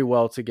very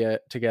well to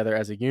get together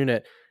as a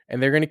unit,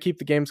 and they're going to keep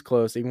the games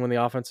close even when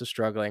the offense is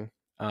struggling.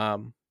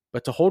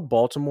 But to hold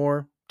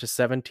Baltimore to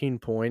 17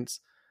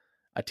 points,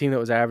 a team that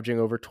was averaging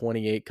over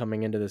 28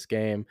 coming into this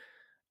game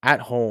at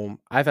home,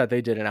 I thought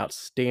they did an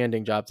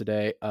outstanding job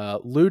today.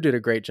 Lou did a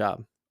great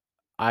job.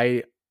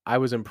 I I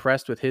was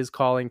impressed with his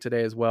calling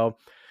today as well.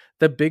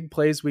 The big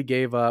plays we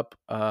gave up,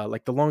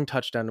 like the long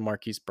touchdown to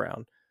Marquise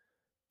Brown,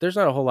 there's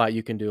not a whole lot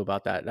you can do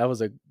about that. That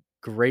was a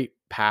great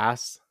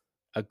pass,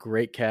 a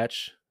great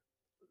catch,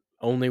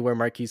 only where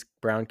Marquise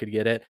Brown could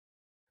get it.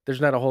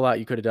 There's not a whole lot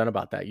you could have done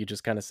about that. You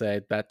just kind of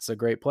say, that's a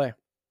great play.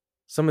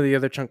 Some of the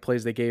other chunk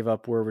plays they gave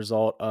up were a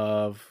result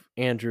of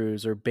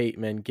Andrews or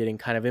Bateman getting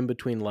kind of in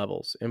between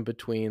levels, in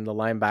between the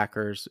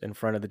linebackers in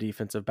front of the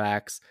defensive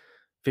backs,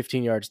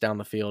 15 yards down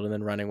the field and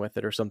then running with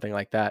it or something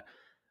like that.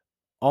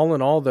 All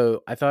in all,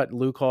 though, I thought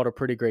Lou called a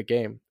pretty great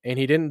game, and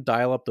he didn't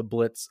dial up the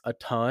blitz a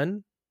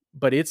ton,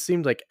 but it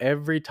seemed like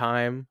every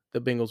time the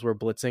Bengals were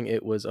blitzing,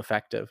 it was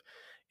effective.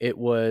 It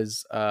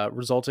was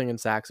resulting in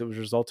sacks. It was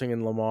resulting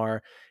in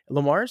Lamar.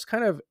 Lamar's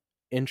kind of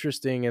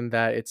interesting in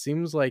that it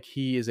seems like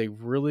he is a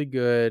really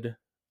good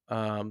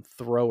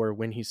thrower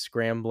when he's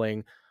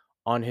scrambling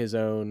on his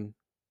own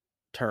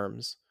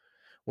terms.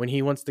 When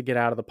he wants to get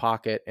out of the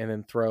pocket and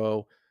then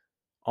throw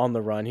on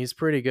the run, he's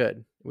pretty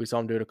good. We saw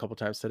him do it a couple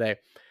times today.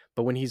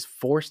 But when he's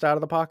forced out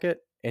of the pocket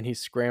and he's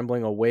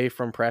scrambling away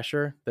from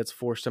pressure that's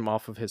forced him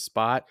off of his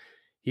spot,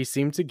 he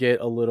seemed to get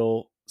a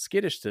little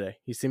skittish today.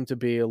 He seemed to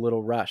be a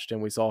little rushed,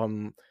 and we saw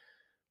him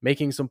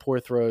making some poor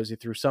throws. He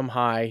threw some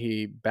high.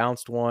 He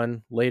bounced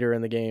one later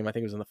in the game. I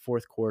think it was in the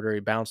fourth quarter. He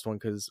bounced one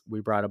because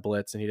we brought a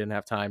blitz and he didn't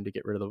have time to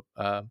get rid of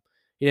the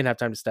he didn't have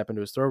time to step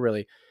into his throw,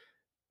 really.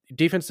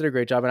 Defense did a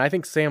great job. And I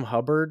think Sam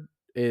Hubbard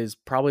is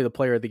probably the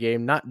player of the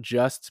game, not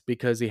just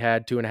because he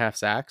had 2.5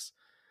 sacks,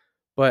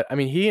 but I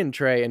mean, he and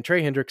Trey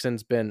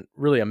Hendrickson's been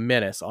really a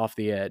menace off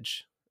the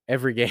edge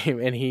every game.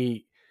 And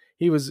he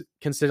was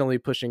consistently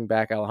pushing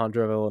back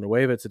Alejandro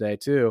Villanueva today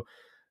too.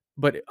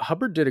 But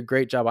Hubbard did a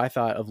great job, I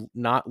thought, of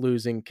not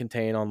losing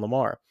contain on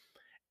Lamar.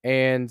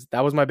 And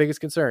that was my biggest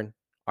concern.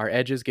 Our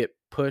edges get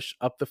pushed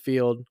up the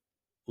field.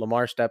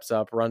 Lamar steps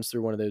up, runs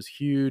through one of those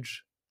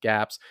huge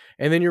gaps.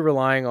 And then you're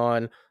relying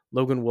on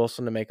Logan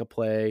Wilson to make a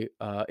play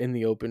in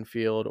the open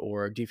field,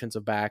 or a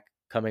defensive back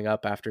coming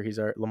up after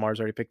Lamar's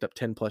already picked up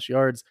 10 plus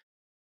yards.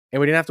 And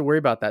we didn't have to worry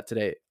about that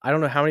today. I don't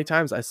know how many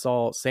times I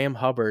saw Sam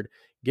Hubbard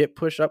get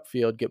push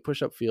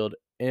upfield.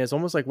 And it's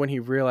almost like when he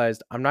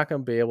realized, I'm not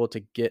going to be able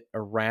to get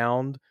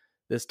around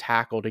this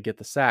tackle to get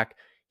the sack,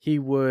 he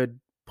would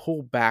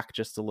pull back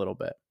just a little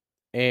bit.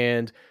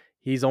 And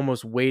he's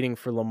almost waiting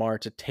for Lamar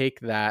to take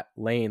that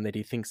lane that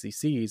he thinks he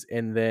sees.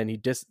 And then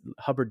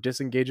Hubbard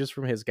disengages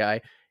from his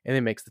guy and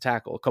then makes the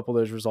tackle. A couple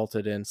of those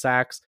resulted in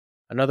sacks.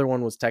 Another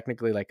one was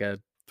technically like a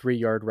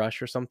 3-yard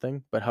rush or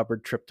something, but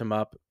Hubbard tripped him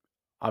up.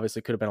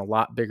 Obviously could have been a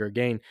lot bigger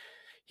gain.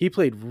 He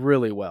played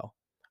really well.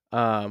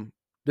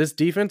 This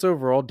defense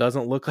overall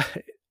doesn't look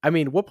like, I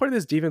mean, what part of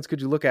this defense could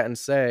you look at and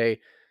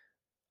say,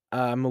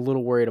 I'm a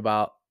little worried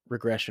about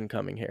regression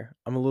coming here.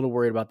 I'm a little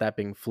worried about that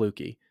being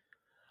fluky.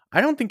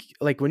 I don't think,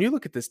 like, when you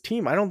look at this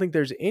team, I don't think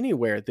there's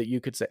anywhere that you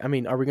could say, I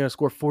mean, are we going to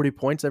score 40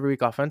 points every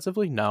week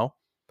offensively? No.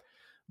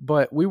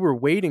 But we were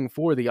waiting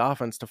for the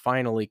offense to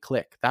finally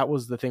click. That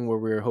was the thing where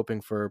we were hoping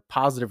for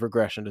positive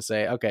regression to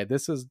say, okay,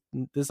 this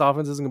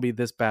offense isn't going to be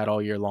this bad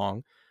all year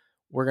long.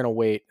 We're going to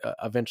wait.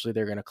 Eventually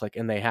they're going to click,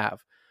 and they have.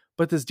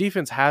 But this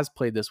defense has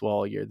played this well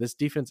all year. This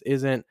defense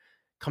isn't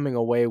coming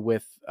away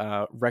with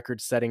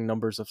record-setting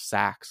numbers of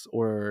sacks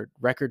or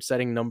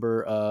record-setting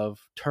number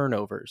of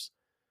turnovers,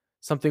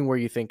 something where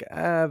you think,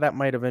 that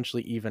might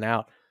eventually even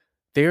out.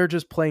 They're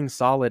just playing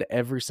solid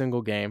every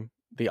single game.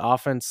 The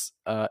offense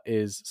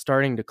is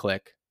starting to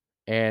click,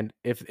 And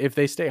if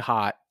they stay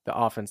hot, the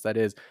offense that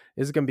is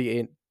going to be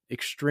an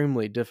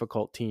extremely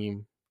difficult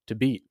team to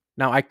beat.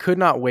 Now, I could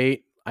not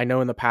wait. I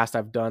know in the past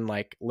I've done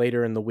like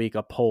later in the week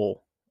a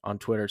poll on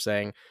Twitter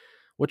saying,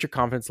 what's your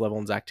confidence level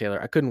in Zach Taylor?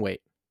 I couldn't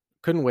wait.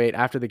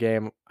 After the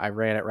game. I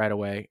ran it right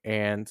away.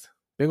 And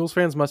Bengals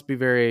fans must be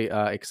very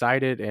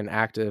excited and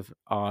active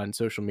on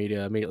social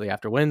media immediately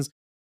after wins,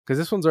 because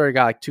this one's already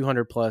got like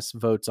 200 plus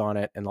votes on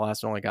it, and the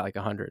last one only got like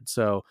 100.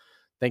 So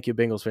thank you,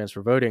 Bengals fans,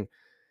 for voting.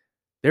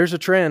 There's a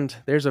trend.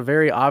 There's a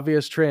very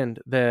obvious trend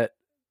that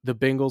the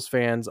Bengals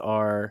fans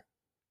are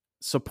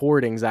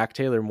supporting Zach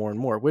Taylor more and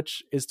more,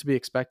 which is to be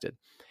expected.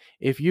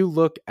 If you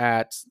look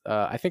at,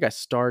 I think I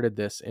started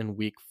this in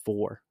week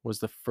 4, was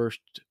the first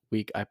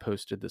week I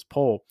posted this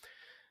poll.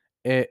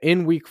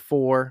 In week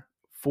 4,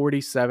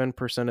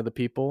 47% of the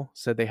people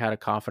said they had a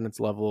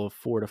confidence level of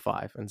 4 to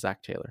 5 in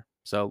Zach Taylor.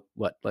 So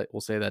we'll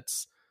say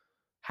that's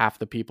half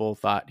the people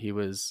thought he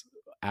was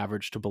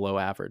average to below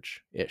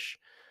average-ish.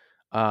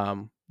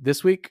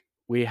 This week,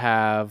 we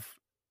have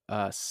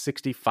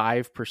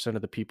 65%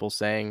 of the people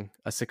saying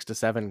a 6 to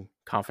 7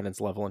 confidence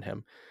level in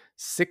him.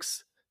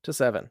 6 to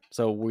 7.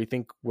 So we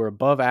think we're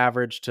above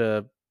average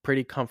to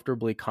pretty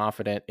comfortably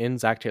confident in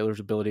Zach Taylor's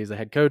ability as a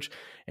head coach.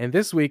 And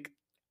this week,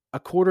 a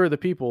quarter of the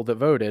people that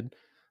voted,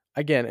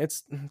 again,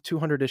 it's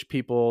 200-ish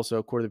people,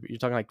 so you're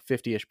talking like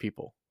 50-ish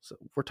people. So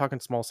we're talking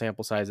small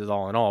sample sizes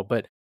all in all.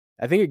 But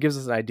I think it gives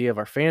us an idea of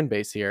our fan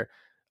base here.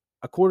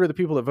 A quarter of the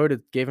people that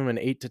voted gave him an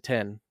 8 to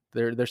 10.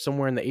 They're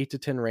somewhere in the 8 to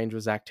 10 range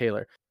with Zach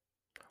Taylor.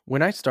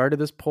 When I started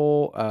this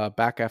poll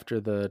back after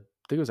I think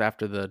it was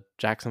after the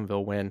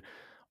Jacksonville win,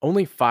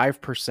 only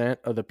 5%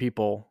 of the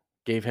people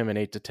gave him an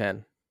 8 to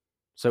 10.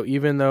 So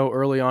even though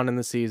early on in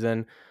the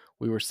season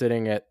we were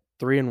sitting at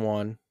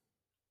 3-1,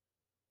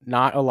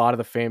 not a lot of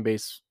the fan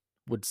base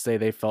would say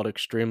they felt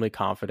extremely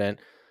confident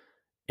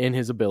in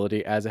his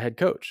ability as a head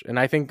coach. And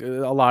I think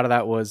a lot of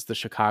that was the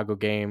Chicago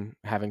game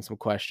having some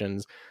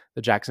questions.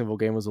 The Jacksonville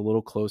game was a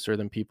little closer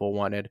than people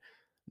wanted.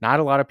 Not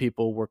a lot of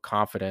people were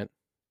confident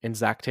in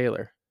Zach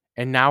Taylor.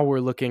 And now we're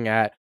looking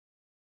at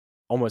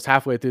almost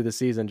halfway through the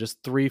season,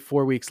 just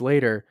 3-4 weeks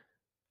later,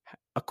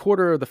 a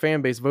quarter of the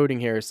fan base voting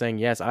here is saying,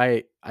 yes,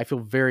 I feel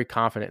very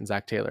confident in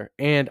Zach Taylor.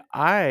 And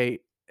I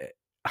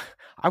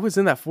was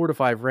in that 4 to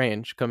 5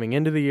 range coming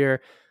into the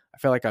year. I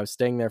felt like I was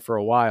staying there for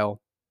a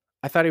while.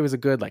 I thought he was a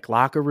good like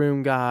locker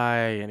room guy,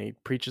 and he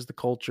preaches the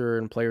culture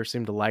and players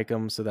seem to like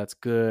him. So that's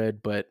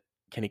good. But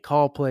can he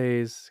call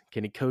plays?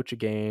 Can he coach a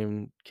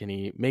game? Can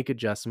he make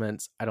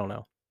adjustments? I don't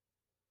know.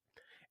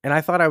 And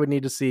I thought I would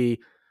need to see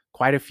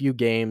quite a few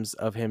games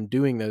of him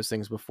doing those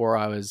things before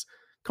I was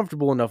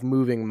comfortable enough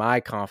moving my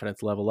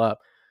confidence level up.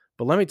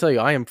 But let me tell you,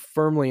 I am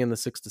firmly in the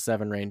 6 to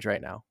 7 range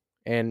right now.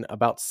 And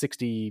about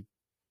 66%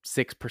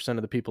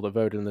 of the people that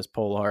voted in this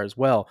poll are as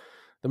well.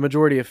 The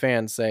majority of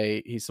fans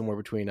say he's somewhere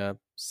between a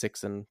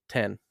 6 and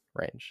 10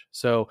 range.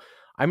 So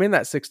I'm in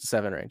that 6 to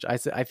 7 range. I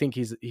think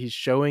he's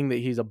showing that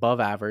he's above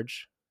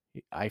average.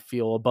 I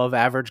feel above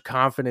average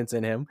confidence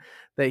in him,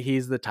 that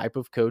he's the type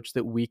of coach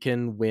that we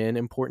can win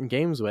important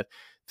games with.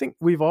 I think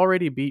we've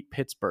already beat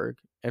Pittsburgh,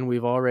 and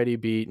we've already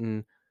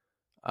beaten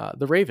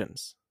the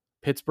Ravens.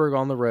 Pittsburgh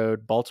on the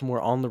road,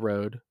 Baltimore on the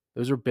road.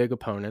 Those are big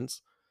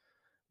opponents.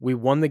 We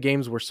won the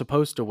games we're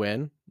supposed to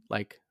win,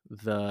 like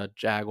the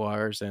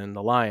Jaguars and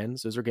the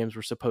Lions. Those are games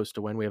we're supposed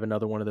to win. We have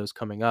another one of those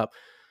coming up.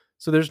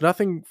 So there's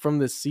nothing from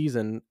this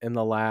season in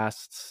the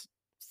last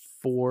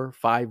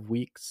 4-5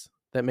 weeks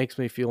that makes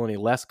me feel any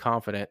less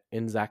confident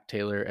in Zach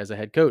Taylor as a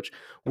head coach.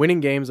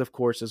 Winning games, of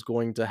course, is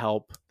going to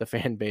help the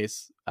fan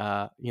base,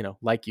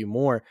 like you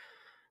more.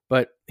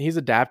 But he's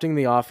adapting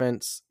the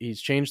offense.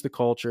 He's changed the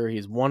culture.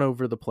 He's won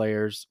over the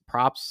players.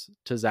 Props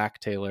to Zach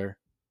Taylor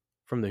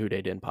from the Who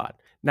Dey Den Pod.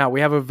 Now,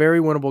 we have a very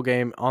winnable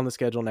game on the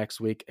schedule next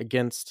week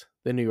against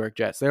the New York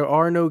Jets. There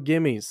are no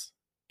gimmies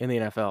in the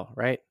NFL,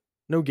 right?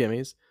 No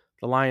gimmies.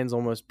 The Lions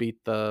almost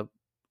beat the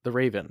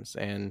Ravens,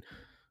 and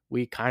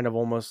we kind of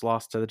almost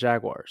lost to the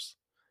Jaguars.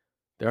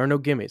 There are no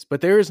gimmies,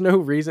 but there is no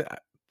reason.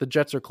 The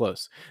Jets are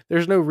close.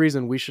 There's no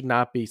reason we should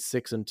not be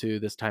 6-2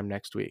 this time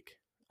next week.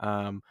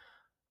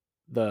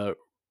 The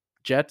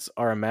Jets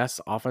are a mess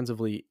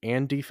offensively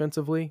and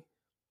defensively.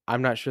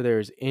 I'm not sure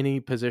there's any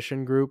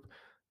position group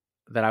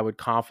that I would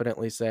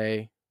confidently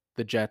say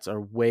the Jets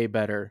are way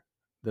better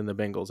than the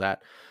Bengals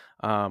at.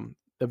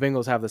 The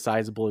Bengals have the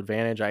sizable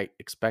advantage. I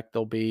expect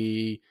they'll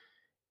be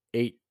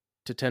 8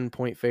 to 10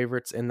 point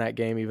favorites in that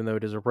game, even though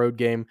it is a road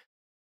game.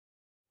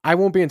 I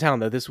won't be in town,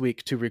 though, this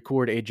week to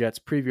record a Jets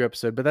preview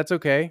episode, but that's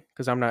okay,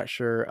 because I'm not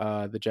sure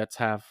the Jets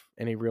have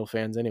any real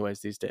fans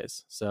anyways these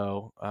days.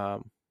 So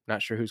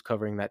not sure who's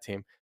covering that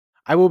team.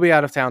 I will be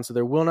out of town, so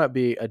there will not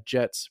be a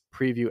Jets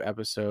preview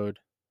episode.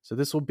 So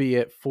this will be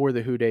it for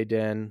the Who Dey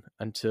Den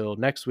until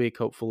next week.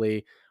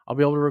 Hopefully, I'll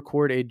be able to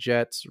record a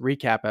Jets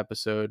recap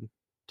episode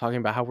talking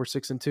about how we're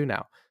 6-2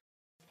 now.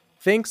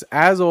 Thanks,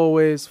 as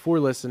always,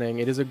 for listening.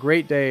 It is a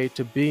great day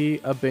to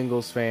be a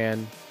Bengals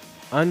fan.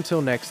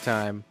 Until next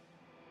time,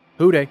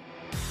 Who Dey.